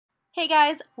Hey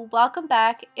guys, welcome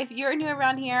back. If you're new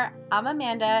around here, I'm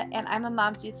Amanda and I'm a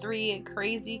mom to 3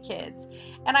 crazy kids.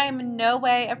 And I am in no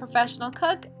way a professional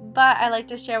cook, but I like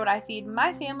to share what I feed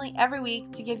my family every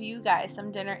week to give you guys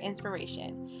some dinner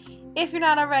inspiration. If you're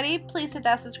not already, please hit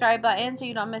that subscribe button so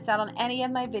you don't miss out on any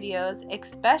of my videos,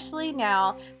 especially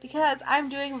now because I'm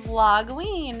doing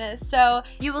Vlogween. So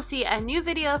you will see a new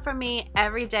video from me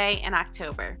every day in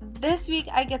October. This week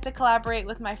I get to collaborate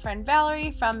with my friend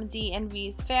Valerie from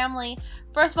D&V's family.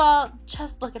 First of all,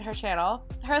 just look at her channel.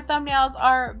 Her thumbnails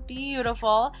are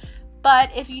beautiful.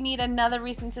 But if you need another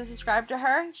reason to subscribe to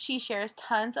her, she shares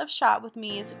tons of shop with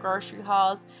me's, grocery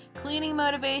hauls, cleaning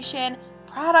motivation,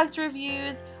 product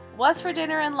reviews, what's for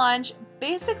dinner and lunch,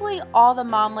 basically all the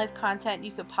mom life content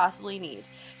you could possibly need.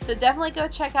 So definitely go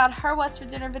check out her what's for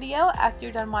dinner video after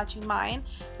you're done watching mine.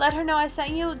 Let her know I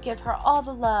sent you, give her all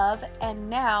the love, and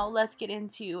now let's get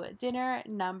into dinner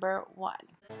number 1.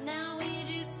 Now we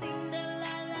just sing the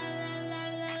la la la la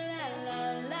la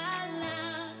la la la.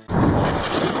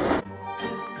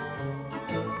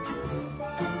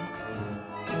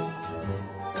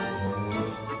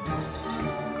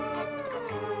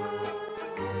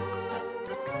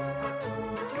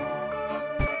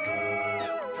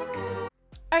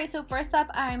 Alright, so first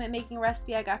up, I'm making a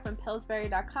recipe I got from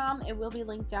Pillsbury.com. It will be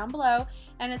linked down below,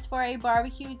 and it's for a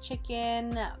barbecue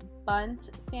chicken bunt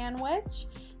sandwich.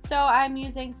 So I'm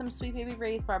using some Sweet Baby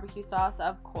Ray's barbecue sauce,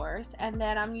 of course, and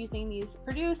then I'm using these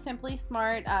Purdue Simply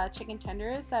Smart chicken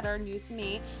tenders that are new to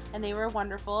me, and they were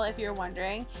wonderful if you're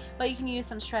wondering. But you can use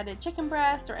some shredded chicken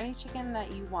breast or any chicken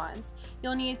that you want.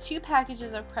 You'll need 2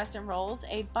 packages of crescent rolls,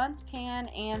 a bundt pan,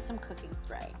 and some cooking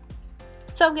spray.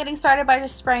 So I'm getting started by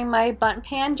just spraying my bundt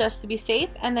pan just to be safe,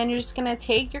 and then you're just going to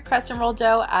take your crescent roll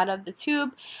dough out of the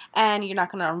tube, and you're not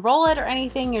going to unroll it or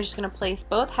anything. You're just going to place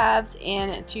both halves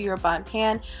into your bundt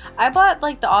pan. I bought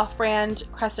like the off-brand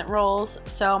crescent rolls,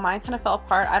 so mine kind of fell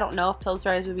apart. I don't know if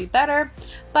Pillsbury's would be better,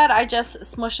 but I just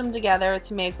smushed them together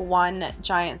to make one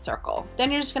giant circle. Then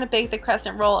you're just going to bake the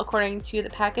crescent roll according to the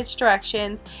package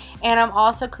directions, and I'm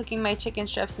also cooking my chicken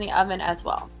strips in the oven as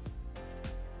well.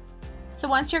 So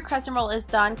once your crescent roll is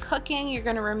done cooking, you're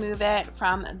going to remove it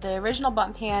from the original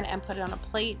bundt pan and put it on a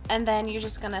plate, and then you're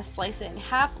just going to slice it in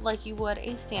half like you would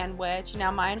a sandwich.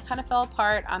 Now mine kind of fell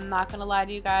apart. I'm not going to lie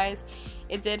to you guys.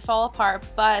 It did fall apart,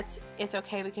 but it's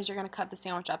okay because you're going to cut the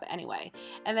sandwich up anyway.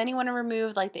 And then you want to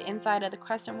remove like the inside of the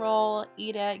crescent roll,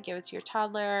 eat it, give it to your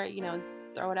toddler, you know,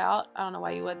 throw it out. I don't know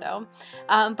why you would though.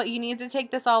 But you need to take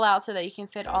this all out so that you can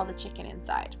fit all the chicken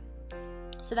inside.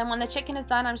 So then when the chicken is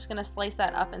done, I'm just going to slice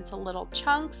that up into little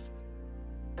chunks.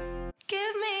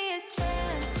 Give me a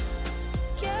chance.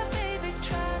 Yeah, baby,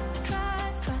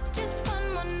 try just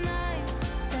one more night.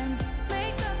 Then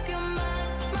make up your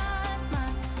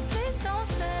mind. Please don't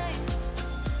say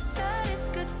that it's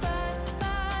goodbye,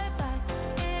 bye,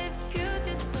 if you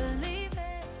just believe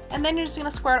it. And then you're just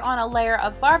going to squirt on a layer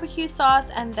of barbecue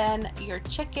sauce, and then your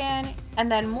chicken, and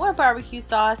then more barbecue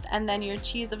sauce, and then your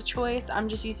cheese of choice. I'm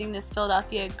just using this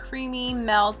Philadelphia creamy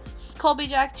melt Colby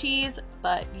Jack cheese,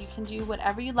 but you can do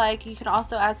whatever you like. You can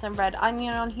also add some red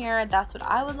onion on here. That's what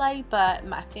I would like, but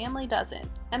my family doesn't.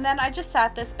 And then I just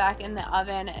sat this back in the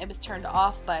oven. It was turned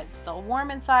off, but it's still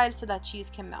warm inside so that cheese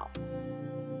can melt.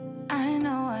 I know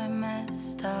I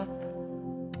messed up.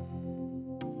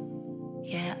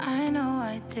 Yeah, I know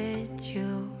I did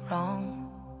you wrong.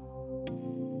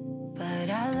 But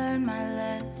I learned my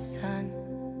lesson.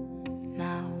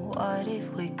 Now what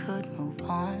if we could move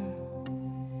on?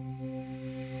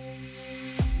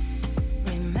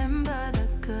 Remember the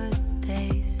good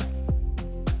days.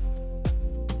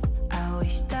 I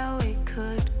wish that we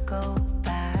could go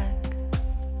back.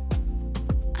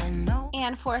 I know.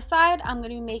 And for a side, I'm going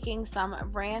to be making some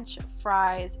ranch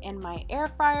fries in my air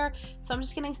fryer. So I'm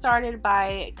just getting started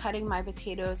by cutting my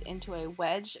potatoes into a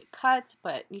wedge cut,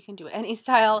 but you can do any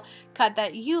style cut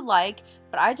that you like.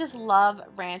 But I just love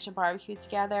ranch and barbecue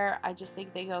together. I just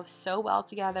think they go so well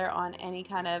together on any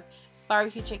kind of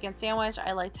barbecue chicken sandwich.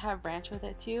 I like to have ranch with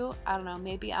it too. I don't know,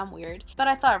 maybe I'm weird, but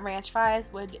I thought ranch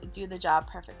fries would do the job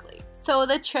perfectly. So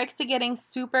the trick to getting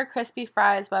super crispy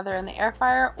fries, whether in the air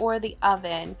fryer or the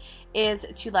oven, is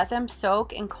to let them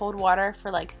soak in cold water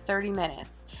for like 30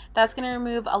 minutes. That's going to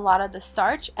remove a lot of the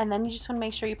starch, and then you just want to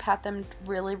make sure you pat them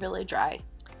really, really dry.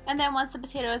 And then once the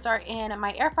potatoes are in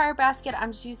my air fryer basket,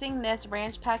 I'm just using this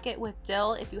ranch packet with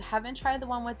dill. If you haven't tried the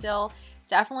one with dill,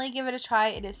 definitely give it a try.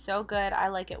 It is so good. I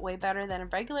like it way better than a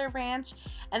regular ranch.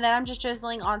 And then I'm just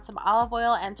drizzling on some olive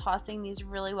oil and tossing these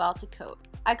really well to coat.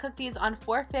 I cook these on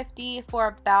 450 for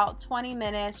about 20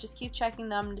 minutes. Just keep checking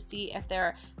them to see if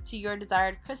they're to your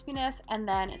desired crispiness and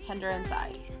then tender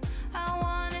inside. I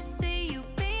wanna see you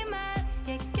be my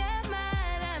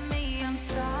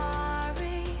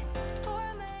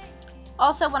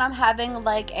Also, when I'm having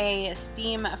like a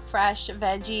steam fresh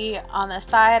veggie on the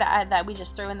side that we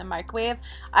just threw in the microwave,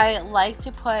 I like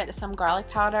to put some garlic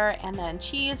powder and then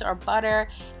cheese or butter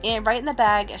right in the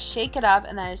bag, shake it up,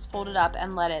 and then I just fold it up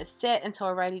and let it sit until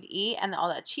we're ready to eat, and all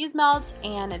that cheese melts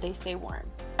and they stay warm.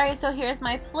 Alright, so here's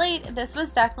my plate. This was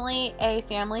definitely a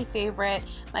family favorite.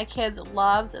 My kids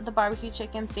loved the barbecue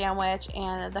chicken sandwich,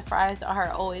 and the fries are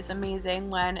always amazing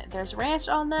when there's ranch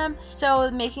on them.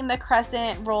 So making the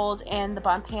crescent rolls in the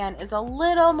bun pan is a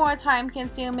little more time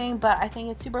consuming, but I think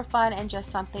it's super fun and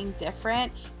just something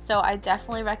different. So I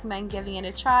definitely recommend giving it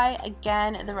a try.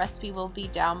 Again, the recipe will be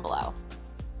down below.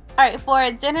 Alright, for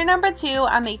dinner number 2,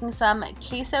 I'm making some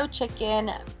queso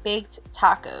chicken baked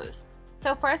tacos.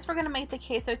 So first we're going to make the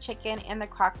queso chicken in the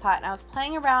crock pot, and I was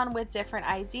playing around with different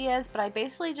ideas, but I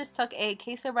basically just took a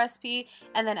queso recipe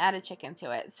and then added chicken to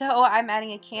it. So I'm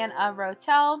adding a can of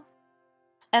rotel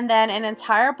and then an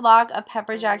entire block of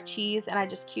pepper jack cheese, and I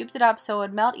just cubed it up so it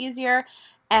would melt easier,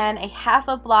 and a half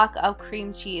a block of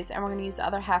cream cheese, and we're going to use the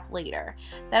other half later.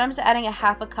 Then I'm just adding a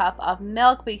half a cup of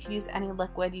milk, but you can use any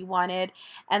liquid you wanted,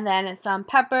 and then some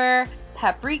pepper,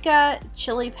 paprika,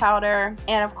 chili powder,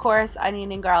 and of course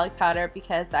onion and garlic powder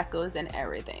because that goes in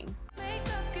everything.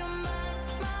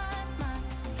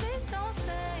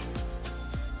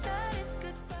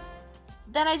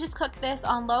 Then I just cooked this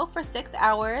on low for 6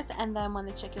 hours, and then when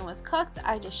the chicken was cooked,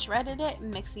 I just shredded it,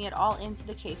 mixing it all into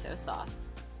the queso sauce.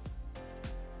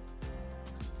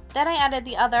 Then I added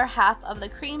the other half of the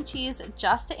cream cheese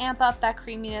just to amp up that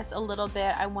creaminess a little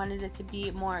bit. I wanted it to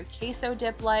be more queso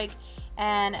dip like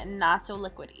and not so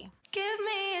liquidy. Give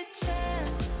me a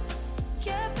chance,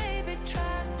 yeah baby,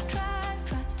 try,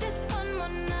 just one more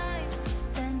night,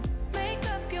 then make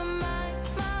up your mind,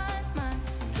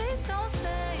 please don't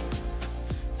say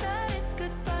that it's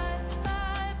goodbye,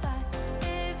 bye.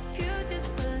 If you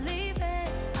just believe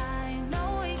it, I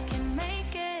know we can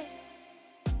make it.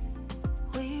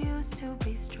 We used to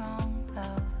be strong,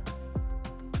 love.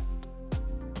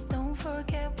 Don't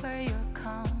forget where you're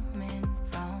coming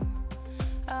from.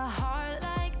 A heart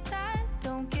like that,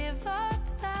 don't give up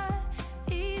that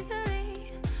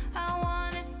easily. I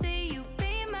wanna see you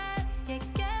be mad, yeah,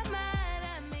 get mad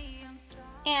at me, I'm strong.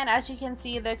 And as you can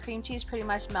see, the cream cheese pretty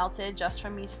much melted just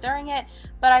from me stirring it,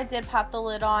 but I did pop the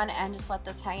lid on and just let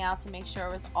this hang out to make sure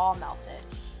it was all melted.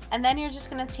 And then you're just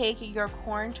going to take your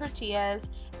corn tortillas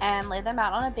and lay them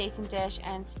out on a baking dish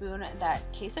and spoon that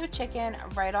queso chicken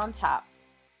right on top.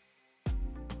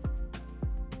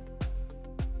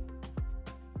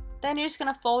 Then you're just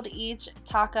going to fold each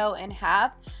taco in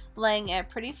half, laying it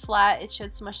pretty flat. It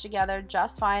should smush together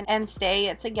just fine and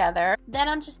stay together. Then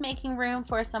I'm just making room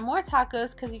for some more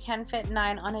tacos because you can fit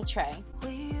 9 on a tray.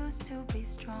 We used to be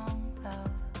strong,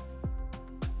 love.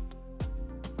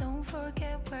 Don't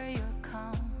forget where you're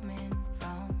coming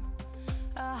from.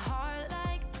 A heart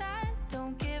like that,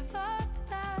 don't give up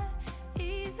that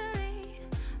easily.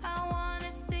 I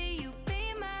wanna see you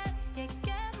be mad, yeah,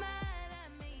 get mad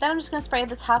at me. Then I'm just going to spray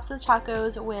the tops of the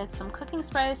tacos with some cooking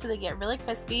spray so they get really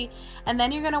crispy. And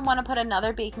then you're going to want to put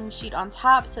another baking sheet on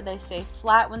top so they stay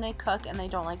flat when they cook and they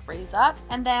don't like raise up.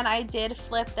 And then I did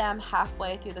flip them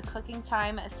halfway through the cooking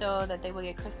time so that they will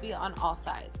get crispy on all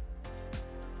sides.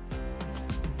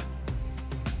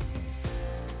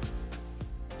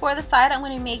 For the side, I'm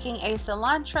going to be making a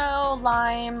cilantro,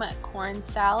 lime, corn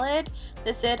salad.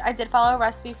 I did follow a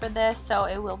recipe for this, so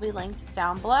it will be linked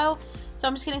down below. So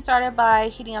I'm just getting started by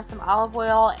heating up some olive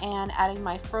oil and adding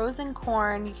my frozen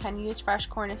corn. You can use fresh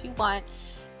corn if you want,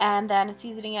 and then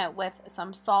seasoning it with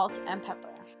some salt and pepper.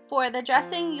 For the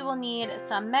dressing, you will need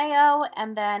some mayo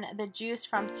and then the juice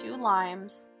from 2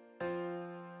 limes.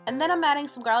 And then I'm adding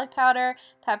some garlic powder,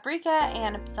 paprika,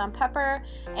 and some pepper.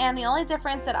 And the only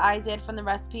difference that I did from the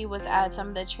recipe was add some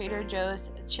of the Trader Joe's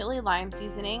chili lime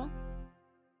seasoning.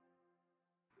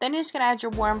 Then you're just going to add your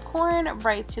warm corn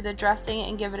right to the dressing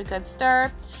and give it a good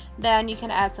stir. Then you can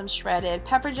add some shredded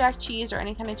pepper jack cheese or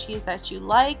any kind of cheese that you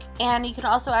like. And you can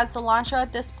also add cilantro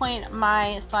at this point.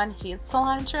 My son hates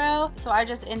cilantro, so I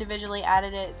just individually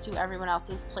added it to everyone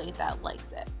else's plate that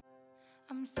likes it.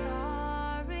 I'm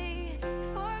sorry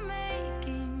for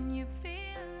making you feel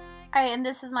like. Alright, and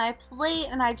this is my plate,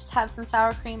 and I just have some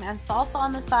sour cream and salsa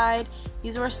on the side.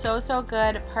 These were so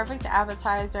good. Perfect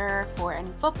appetizer for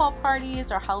any football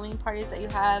parties or Halloween parties that you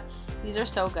have. These are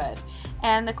so good.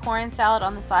 And the corn salad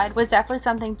on the side was definitely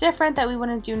something different that we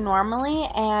wouldn't do normally,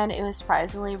 and it was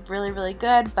surprisingly really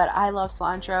good, but I love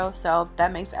cilantro, so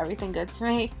that makes everything good to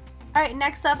me. Alright,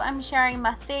 next up I'm sharing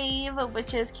my fave,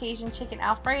 which is Cajun chicken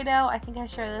Alfredo. I think I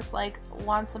share this like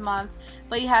once a month,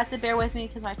 but you had to bear with me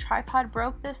because my tripod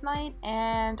broke this night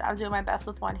and I was doing my best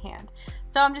with one hand.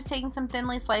 So I'm just taking some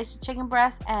thinly sliced chicken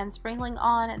breast and sprinkling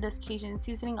on this Cajun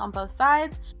seasoning on both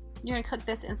sides. You're going to cook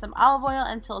this in some olive oil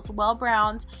until it's well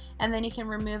browned, and then you can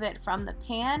remove it from the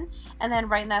pan. And then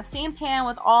right in that same pan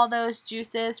with all those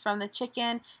juices from the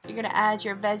chicken, you're going to add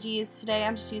your veggies. Today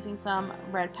I'm just using some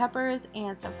red peppers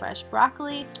and some fresh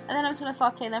broccoli, and then I'm just going to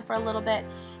saute them for a little bit,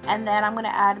 and then I'm going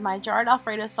to add my jarred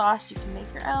Alfredo sauce. You can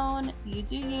make your own, you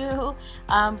do you,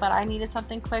 but I needed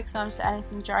something quick, so I'm just adding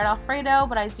some jarred Alfredo,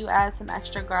 but I do add some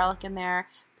extra garlic in there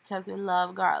because we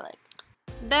love garlic.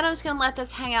 Then I'm just going to let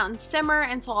this hang out and simmer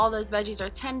until all those veggies are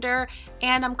tender,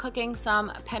 and I'm cooking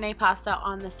some penne pasta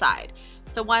on the side.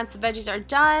 So once the veggies are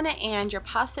done and your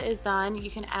pasta is done, you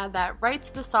can add that right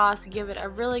to the sauce, give it a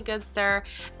really good stir,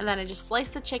 and then I just slice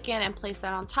the chicken and place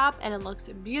that on top, and it looks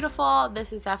beautiful.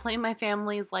 This is definitely my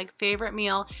family's like favorite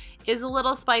meal. It is a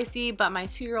little spicy, but my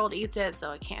 2-year-old eats it,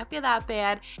 so it can't be that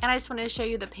bad. And I just wanted to show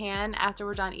you the pan after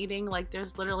we're done eating. Like,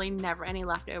 there's literally never any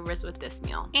leftovers with this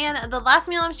meal. And the last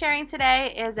meal I'm sharing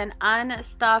today is an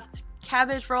unstuffed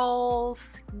cabbage roll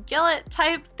skillet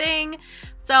type thing.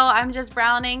 So I'm just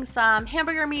browning some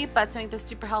hamburger meat, but to make this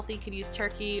super healthy, you could use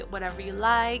turkey, whatever you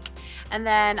like. And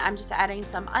then I'm just adding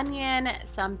some onion,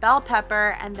 some bell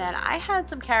pepper, and then I had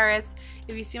some carrots.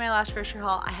 If you see my last grocery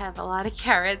haul, I have a lot of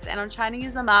carrots and I'm trying to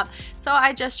use them up. So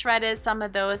I just shredded some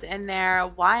of those in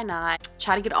there. Why not?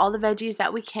 Try to get all the veggies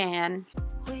that we can.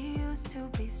 We used to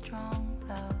be strong,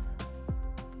 love.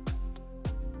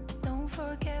 Don't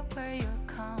forget where you're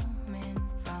coming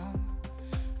from.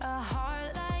 A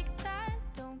heart like that,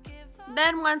 don't give up.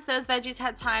 Then once those veggies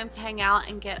had time to hang out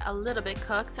and get a little bit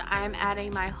cooked, I'm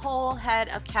adding my whole head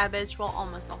of cabbage, well,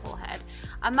 almost a whole head.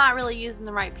 I'm not really using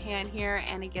the right pan here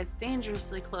and it gets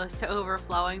dangerously close to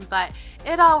overflowing, but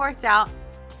it all worked out.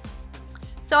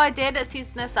 So I did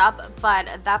season this up,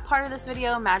 but that part of this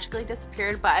video magically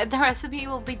disappeared, but the recipe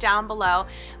will be down below.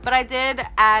 But I did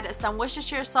add some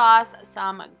Worcestershire sauce,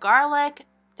 some garlic,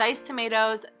 diced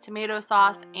tomatoes, tomato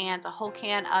sauce, and a whole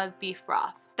can of beef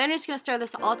broth. Then you're just going to stir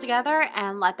this all together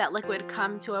and let that liquid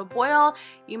come to a boil.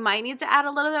 You might need to add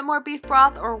a little bit more beef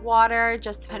broth or water,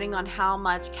 just depending on how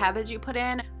much cabbage you put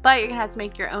in, but you're going to have to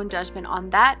make your own judgment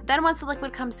on that. Then once the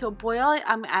liquid comes to a boil,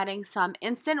 I'm adding some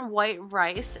instant white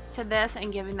rice to this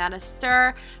and giving that a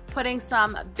stir, putting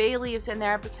some bay leaves in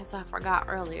there because I forgot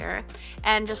earlier,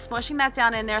 and just smushing that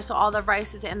down in there so all the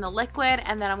rice is in the liquid,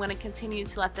 and then I'm going to continue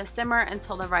to let this simmer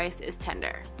until the rice is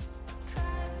tender.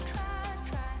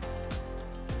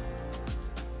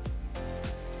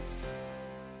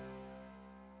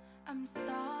 I'm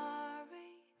sorry.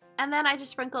 And then I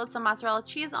just sprinkled some mozzarella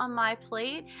cheese on my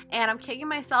plate, and I'm kicking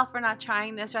myself for not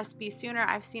trying this recipe sooner.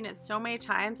 I've seen it so many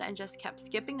times and just kept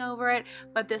skipping over it,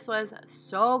 but this was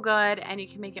so good, and you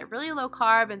can make it really low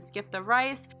carb and skip the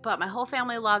rice, but my whole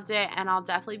family loved it, and I'll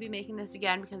definitely be making this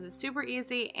again because it's super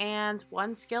easy and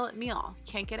one skillet meal.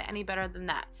 Can't get it any better than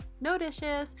that. No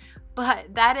dishes.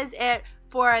 But that is it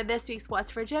for this week's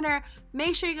What's for Dinner.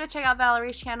 Make sure you go check out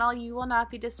Valerie's channel. You will not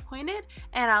be disappointed,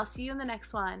 and I'll see you in the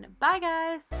next one. Bye,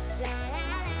 guys.